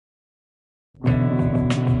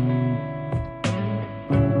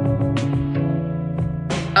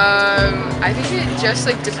I think it just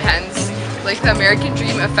like depends. Like the American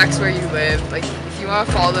dream affects where you live. Like if you want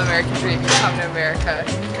to follow the American dream, you come to America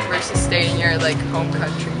versus stay in your like home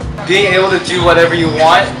country. Being able to do whatever you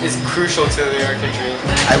want is crucial to the American dream.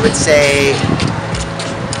 I would say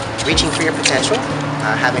reaching for your potential,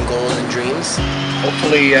 having goals and dreams.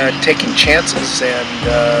 Hopefully taking chances and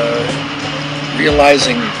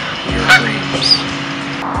realizing your dreams.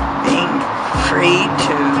 Being free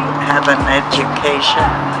to have an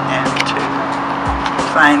education and to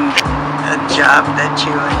find a job that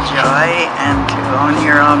you enjoy and to own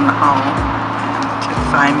your own home and to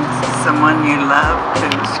find someone you love to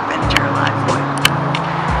spend your life with.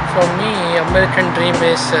 For me, American dream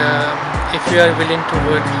is if you are willing to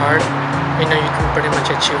work hard, you can pretty much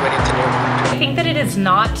achieve anything you want. I think that it is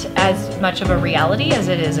not as much of a reality as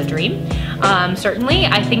it is a dream. Certainly,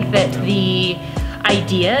 I think that the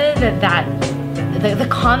idea that the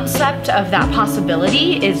concept of that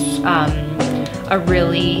possibility is a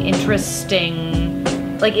really interesting,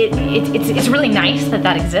 like it's really nice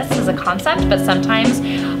that exists as a concept, but sometimes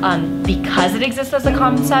because it exists as a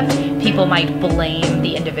concept, people might blame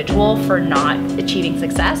the individual for not achieving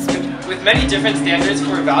success. With many different standards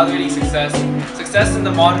for evaluating success, success in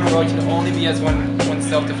the modern world can only be as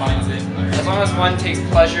oneself defines it. As long as one takes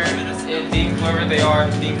pleasure in being whoever they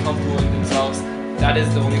are, being comfortable in themselves, that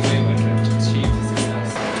is the only way one can achieve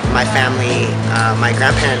success. My family, my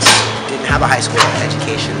grandparents didn't have a high school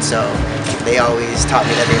education, so they always taught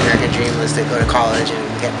me that the American dream was to go to college and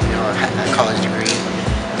get a college degree.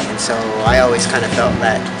 And so I always kind of felt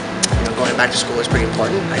that going back to school was pretty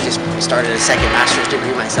important. I just started a second master's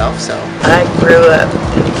degree myself, so. I grew up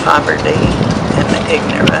in poverty and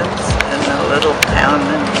ignorance in a little town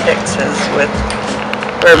in Texas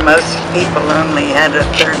where most people only had a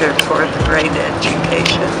 3rd or 4th grade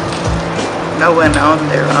education. No one owned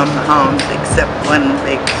their own homes except one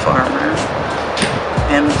big farmer.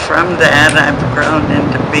 And from that I've grown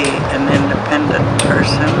into be an independent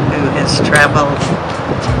person who has traveled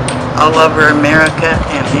all over America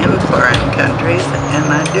and in foreign countries, and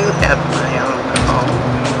I do have my own home.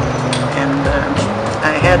 And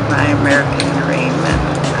I had my American dream and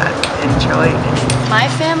I've enjoyed it. My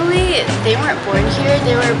family, they weren't born here,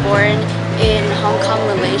 they were born in Hong Kong,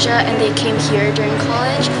 Malaysia, and they came here during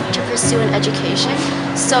college to pursue an education.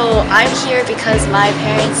 So I'm here because my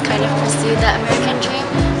parents kind of pursued that American dream,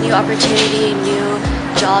 new opportunity, new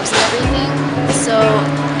jobs and everything. So,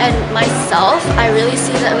 and myself, I really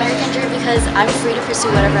see the American dream because I'm free to pursue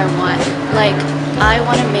whatever I want. Like, I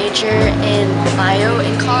want to major in bio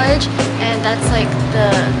in college, and that's like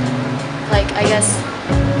I guess,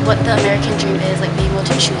 what the American dream is, like being able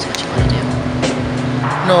to choose what you want to do.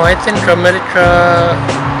 No, I think America,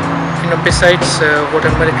 besides what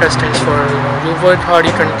America stands for, you work hard,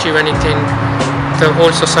 you can achieve anything. The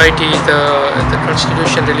whole society, the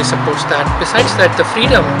Constitution really supports that. Besides that, the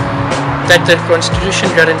freedom that the Constitution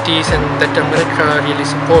guarantees and that America really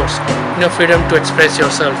supports. Freedom to express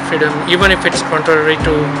yourself, freedom, even if it's contrary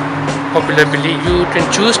to popular belief. You can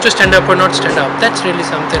choose to stand up or not stand up. That's really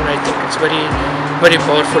something I think it's very, very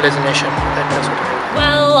powerful as a nation. That's what I think.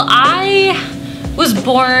 Well, I was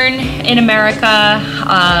born in America.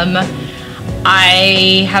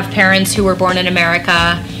 I have parents who were born in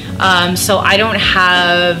America. So I don't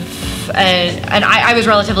have, and I was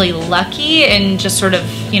relatively lucky in just sort of,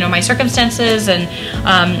 my circumstances and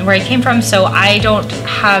where I came from. So I don't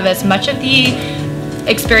have as much of the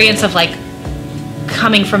experience of like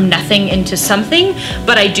coming from nothing into something,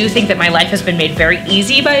 but I do think that my life has been made very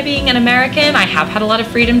easy by being an American. I have had a lot of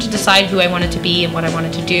freedom to decide who I wanted to be and what I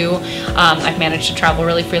wanted to do. I've managed to travel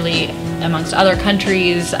really freely amongst other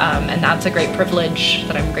countries, and that's a great privilege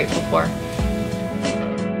that I'm grateful for.